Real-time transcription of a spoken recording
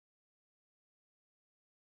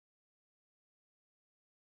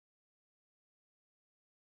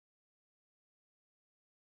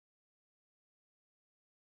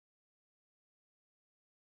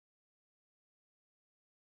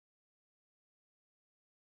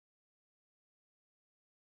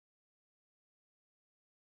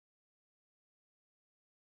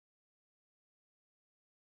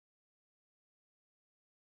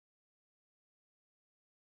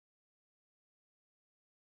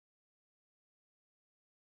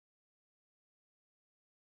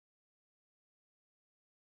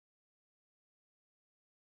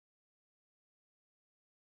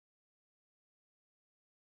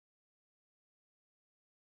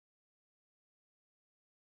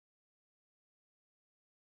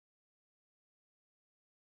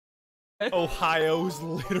Ohio's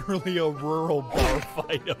literally a rural bar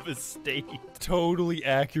fight of a state. Totally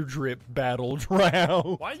accurate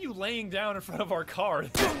battleground. Why are you laying down in front of our car?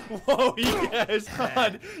 Whoa, yes,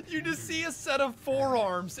 God. You just see a set of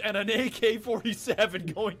forearms and an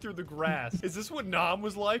AK-47 going through the grass. Is this what Nam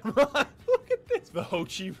was like? Look at this. The Ho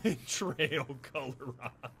Chi Minh Trail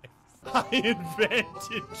colorized. I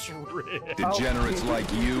invented drift. Degenerates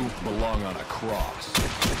like you belong on a cross.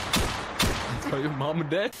 Tell your mom and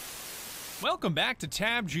dad. Welcome back to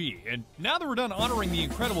Tab G, and now that we're done honoring the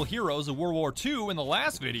incredible heroes of World War II in the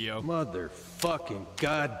last video... Motherfucking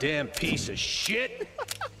goddamn piece of shit!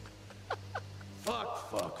 Fuck!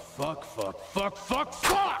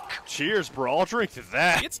 Cheers, bro. I'll drink to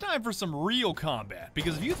that. It's time for some real combat,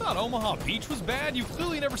 because if you thought Omaha Beach was bad, you've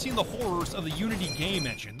clearly never seen the horrors of the Unity game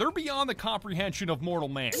engine. They're beyond the comprehension of mortal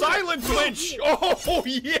man. Silent flinch! Oh,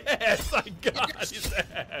 yes! I got his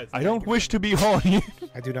ass. I don't wish to be horny.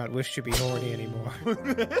 I do not wish to be horny anymore.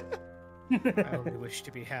 I only wish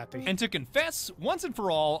to be happy. And to confess, once and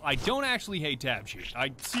for all, I don't actually hate Tab G.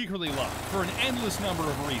 I secretly love it, for an endless number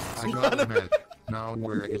of reasons. I gotta admit, now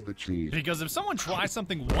where is the cheese? Because if someone tries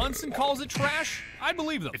something once and calls it trash, I'd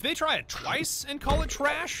believe them. If they try it twice and call it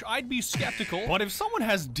trash, I'd be skeptical. But if someone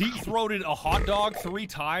has deep-throated a hot dog 3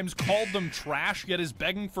 times, called them trash, yet is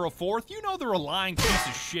begging for a 4th, you know they're a lying piece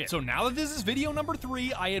of shit. So now that this is video number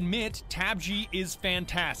 3, I admit Tab G is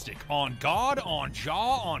fantastic. On God, on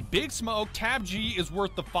Jaw, on Big Smoke, Tab G is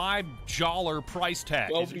worth the $5 price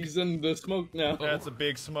tag. Well, he's in the smoke now. That's a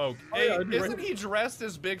Big Smoke. Hey, isn't he dressed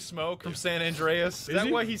as Big Smoke from San Andreas? Is that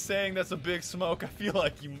why he's saying that's a Big Smoke? I feel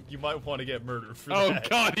like you might want to get murdered for that. Oh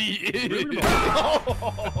God, he is!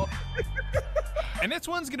 And this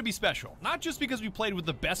one's gonna be special, not just because we played with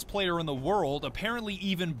the best player in the world, apparently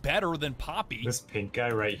even better than Poppy. This pink guy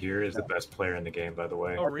right here is the best player in the game, by the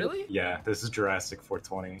way. Oh, really? Yeah, this is Jurassic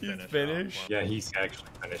 420. He's finished? Yeah, he's actually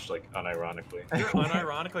finished, like, unironically. You're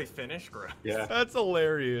unironically finished, bro. Yeah. That's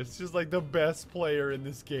hilarious. Just like the best player in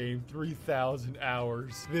this game, 3,000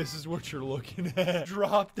 hours. This is what you're looking at.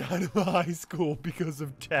 Dropped out of high school because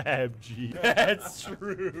of Tab G. That's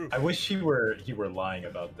true. I wish he were lying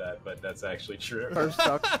about that, but that's actually true. First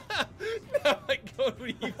sucks. Now I go to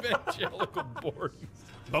evangelical boarding.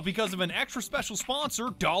 But because of an extra special sponsor,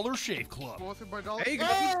 Dollar Shave Club. Hey!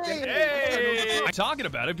 I'm talking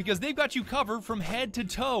about it because they've got you covered from head to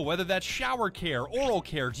toe, whether that's shower care, oral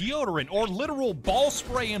care, deodorant, or literal ball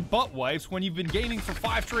spray and butt wipes when you've been gaming for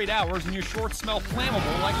 5 straight hours and your shorts smell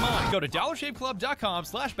flammable like mine. Go to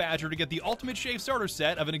dollarshaveclub.com/badger to get the ultimate shave starter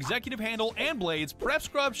set of an executive handle and blades, prep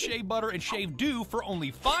scrub, shave butter, and shave dew for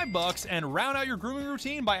only $5 and round out your grooming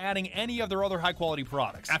routine by adding any of their other high quality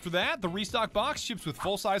products. After that, the restock box ships with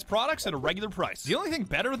full-size products at a regular price. The only thing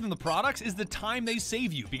better than the products is the time they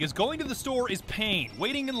save you, because going to the store is pain,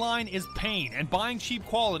 waiting in line is pain, and buying cheap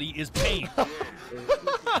quality is pain.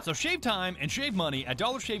 So shave time and shave money at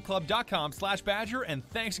dollarshaveclub.com/badger, and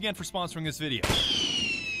thanks again for sponsoring this video.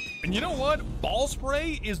 And you know what? Ball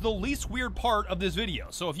spray is the least weird part of this video.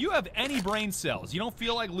 So if you have any brain cells you don't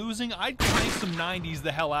feel like losing, I'd crank some 90s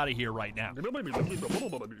the hell out of here right now. I'm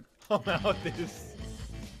out this.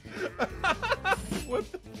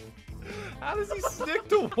 What the? How does he stick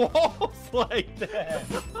to walls like that?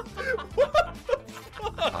 What the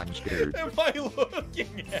fuck I'm scared. am I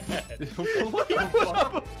looking at? What a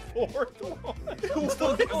 4th one.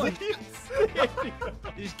 What is he saying?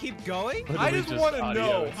 You just keep going? I just want to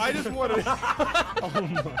know. I just want to. Oh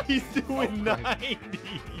my. He's doing 90.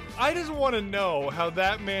 I just want to know how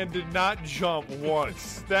that man did not jump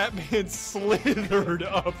once. That man slithered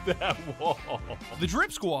up that wall. The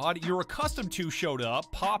Drip Squad you're accustomed to showed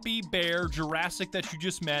up. Poppy, Bear, Jurassic that you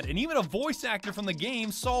just met, and even a voice actor from the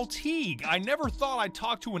game, Saltigue. I never thought I'd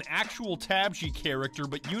talk to an actual Tab G character,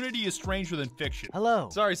 but Unity is stranger than fiction. Hello.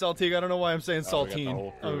 Sorry, Saltigue. I don't know why I'm saying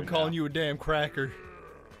Saltine. I'm calling you a damn cracker.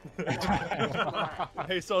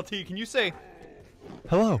 Hey, Saltigue, can you say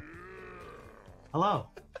hello? Hello.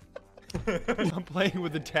 I'm playing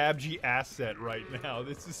with the Tab G asset right now.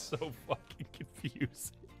 This is so fucking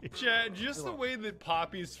confusing. Chad, just the way that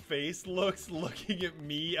Poppy's face looks looking at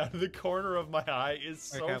me out of the corner of my eye is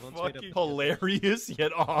so fucking hilarious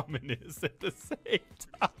yet ominous at the same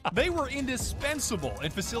time. They were indispensable in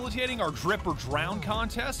facilitating our Drip or Drown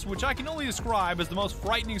contest, which I can only describe as the most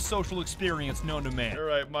frightening social experience known to man. All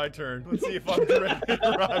right, my turn. Let's see if I'm dripping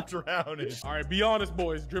or I'm drowning. All right, be honest,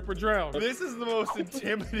 boys. Drip or drown. This is the most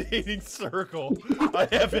intimidating circle I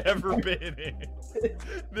have ever been in.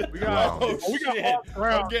 We got. Oh, we got shit.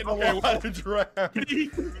 round. I'm getting a lot of drown.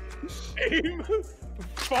 Aim.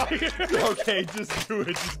 Fire. Okay, just do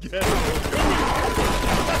it. Just get it.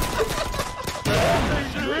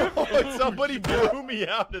 Somebody blew me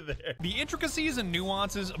out of there. The intricacies and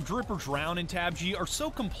nuances of Drip or Drown in Tab G are so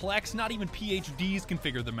complex, not even PhDs can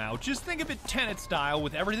figure them out. Just think of it Tenet style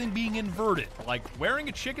with everything being inverted. Like wearing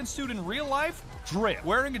a chicken suit in real life, Drip.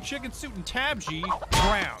 Wearing a chicken suit in Tab G,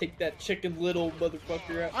 Drown. Take that chicken little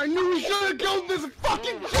motherfucker out. I knew we should have killed this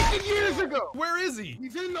fucking chicken years ago. Where is he?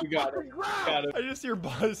 He's in the got fucking him. ground. Got him. I just hear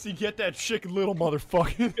Buzzzy get that chicken little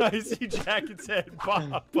motherfucker. I see Jacket's head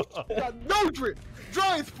pop up. Got no drip.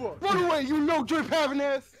 Dry as fuck. Run away, you no drip having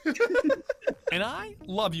ass. And I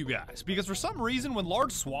love you guys, because for some reason, when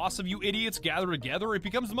large swaths of you idiots gather together, it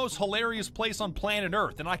becomes the most hilarious place on planet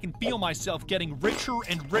Earth, and I can feel myself getting richer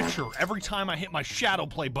and richer every time I hit my shadow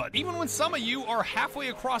play button, even when some of you are halfway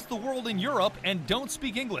across the world in Europe and don't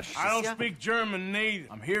speak English. I don't speak German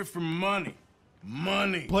native. I'm here for money.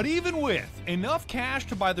 Money. But even with enough cash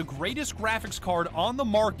to buy the greatest graphics card on the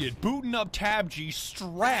market, booting up Tab G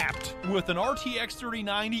strapped with an RTX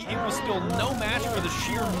 3090, it was still no match for the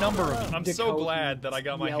sheer number of them. I'm so glad that I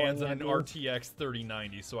got my hands on an RTX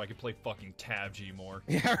 3090 so I could play fucking Tab G more.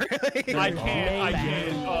 Yeah, really? I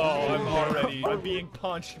can't. Oh, I'm being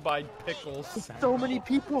punched by pickles. So many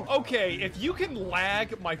people. Okay, if you can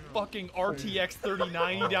lag my fucking RTX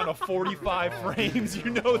 3090 down to 45 frames, you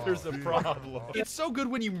know there's a problem. It's so good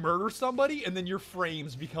when you murder somebody and then your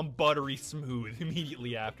frames become buttery smooth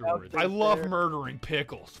immediately afterwards. I love murdering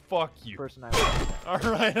pickles. Fuck you.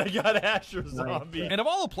 Alright, I got Asher Zombie. And of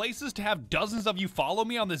all the places to have dozens of you follow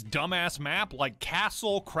me on this dumbass map, like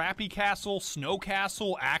Castle, Crappy Castle, Snow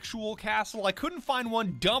Castle, Actual Castle, I couldn't find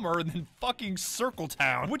one dumber than fucking Circle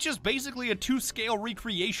Town, which is basically a 2-scale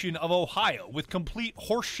recreation of Ohio with complete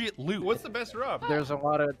horseshit loot. What's the best drop? There's a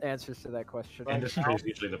lot of answers to that question. Industry is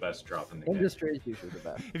usually the best drop in the game. Industry is usually the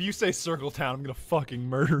best. If you say Circle Town, I'm gonna fucking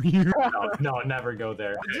murder you. No, never go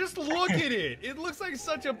there. Just look at it. It looks like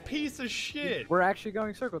such a piece of shit. We're actually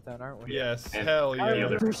going Circle Town, aren't we? Yes, And hell yeah.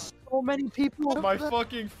 There's so many people. My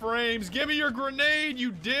fucking frames. Give me your grenade,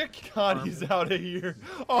 you dick. God, he's out of here.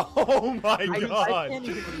 Oh my god.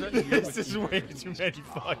 This is way too many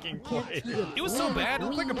fucking players. It was so bad, it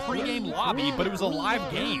looked like a pre-game lobby, but it was a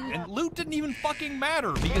live game, and loot didn't even fucking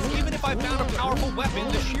matter, because even if I found a powerful weapon,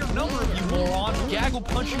 the sheer number of you morons gaggle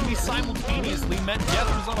punching me simultaneously meant death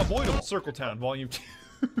was unavoidable. Circle Town, volume 2.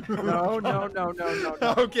 No.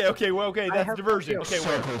 Okay, that's diversion. Okay, wait.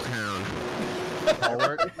 Circle Town.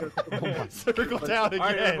 Circle Town again.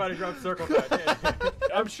 Alright, everybody drop Circle Town.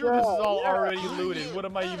 I'm sure this is all already looted. What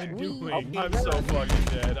am I even doing? I'm so fucking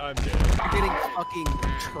dead. I'm dead. I'm getting fucking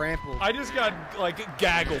trampled. I just got, like,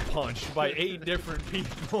 gaggle punched by 8 different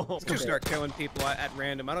people. Just start killing people at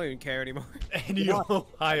random. I don't even care anymore. Any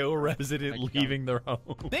Ohio resident leaving their home.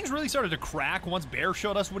 Things really started to crack once Bear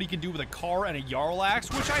showed us what he can do with a car and a Jarl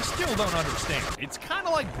axe, which I still don't understand. It's kind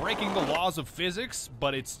of like breaking the laws of physics,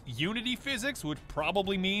 but it's Unity physics, which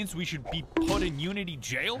probably means we should be put in Unity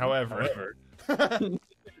jail. However.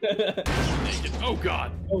 Oh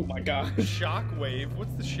god. Oh my god. Shockwave?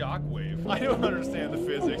 What's the shockwave? I don't understand the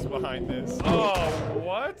physics behind this. Oh,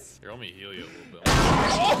 what? Here, let me heal you a little bit.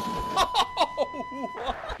 Oh,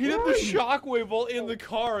 he did the shockwave while in the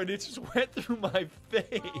car and it just went through my face.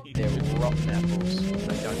 They're rotten apples.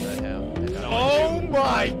 I don't know how. Oh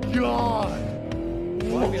my god!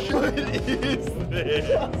 What is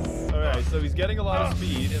this? Alright, so he's getting a lot of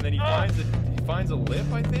speed and then he finds a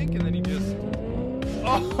lip, I think, and then he just...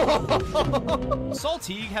 Oh!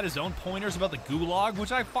 Saltige had his own pointers about the gulag,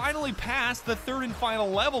 which I finally passed the 3rd and final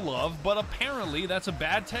level of, but apparently that's a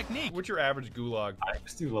bad technique. What's your average gulag? I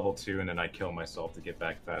just do level 2 and then I kill myself to get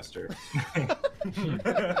back faster.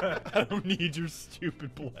 I don't need your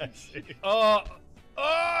stupid blessing.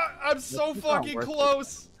 I'm so fucking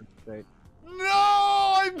close. No,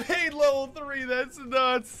 I made level 3. That's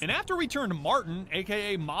nuts. And after we turned Martin,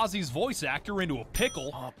 aka Mozzie's voice actor, into a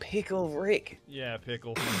pickle. Oh, Pickle Rick. Yeah,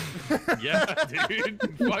 pickle. Yeah, dude.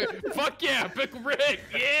 Fuck yeah, Pickle Rick.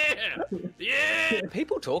 Yeah. Yeah.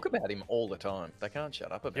 People talk about him all the time. They can't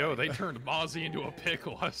shut up about Yo, it. they turned Mozzie into a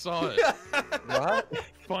pickle. I saw it. Right?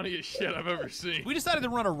 Funniest shit I've ever seen. We decided to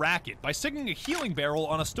run a racket by sticking a healing barrel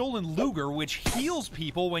on a stolen Luger, which heals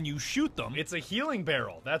people when you shoot them. It's a healing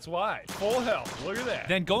barrel. That's why. Full health. Look at that.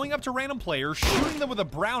 Then going up to random players, shooting them with a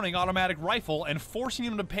Browning automatic rifle, and forcing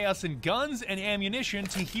them to pay us in guns and ammunition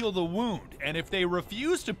to heal the wound. And if they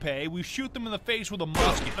refuse to pay, we shoot them in the face with a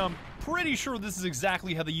musket. I'm pretty sure this is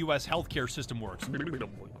exactly how the US healthcare system works.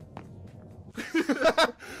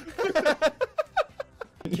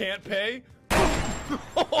 Can't pay?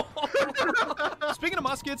 Speaking of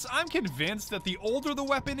muskets, I'm convinced that the older the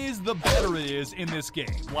weapon is, the better it is in this game.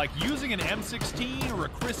 Like using an M16 or a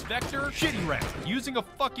Chris Vector, shitty round. Using a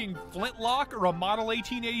fucking flintlock or a Model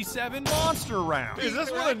 1887, monster round. Is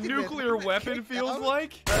this what a nuclear weapon feels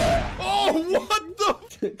like? Oh, what the?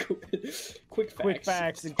 Quick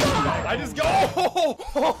facts. I just go.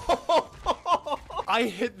 I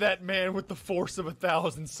hit that man with the force of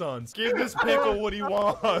 1,000 suns. Give this pickle what he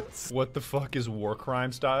wants. What the fuck is war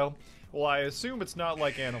crime style? Well, I assume it's not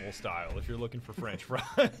like animal style if you're looking for French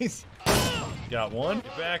fries. Got one.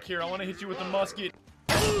 Get back here. I want to hit you with the musket.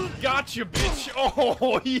 Gotcha, bitch.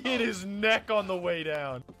 Oh, he hit his neck on the way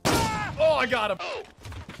down. Oh, I got him.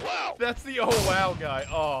 Wow. That's the oh wow guy.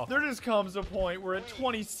 Oh, there just comes a point where at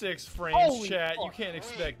 26 frames, Holy chat, fuck. you can't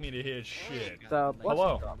expect me to hit shit.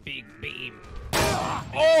 Hello. Big beam.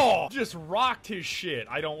 Oh, just rocked his shit.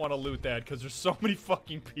 I don't want to loot that because there's so many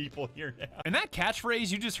fucking people here now. And that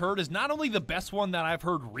catchphrase you just heard is not only the best one that I've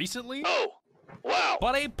heard recently,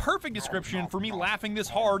 but a perfect description for me laughing this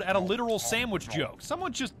hard at a literal sandwich joke.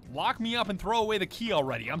 Someone just lock me up and throw away the key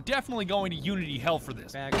already. I'm definitely going to Unity Hell for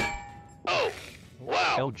this.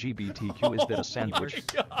 LGBTQ, is that a sandwich?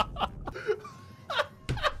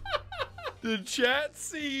 Did chat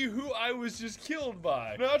see who I was just killed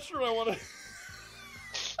by? Not sure I want to...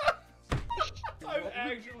 I'm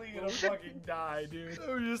actually gonna fucking die, dude.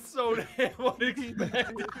 I'm just so damn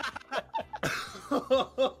unexpected.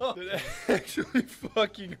 That actually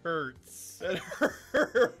fucking hurts. That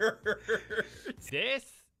hurts.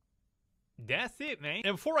 That's it, man.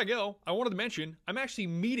 And before I go, I wanted to mention, I'm actually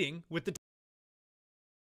meeting with the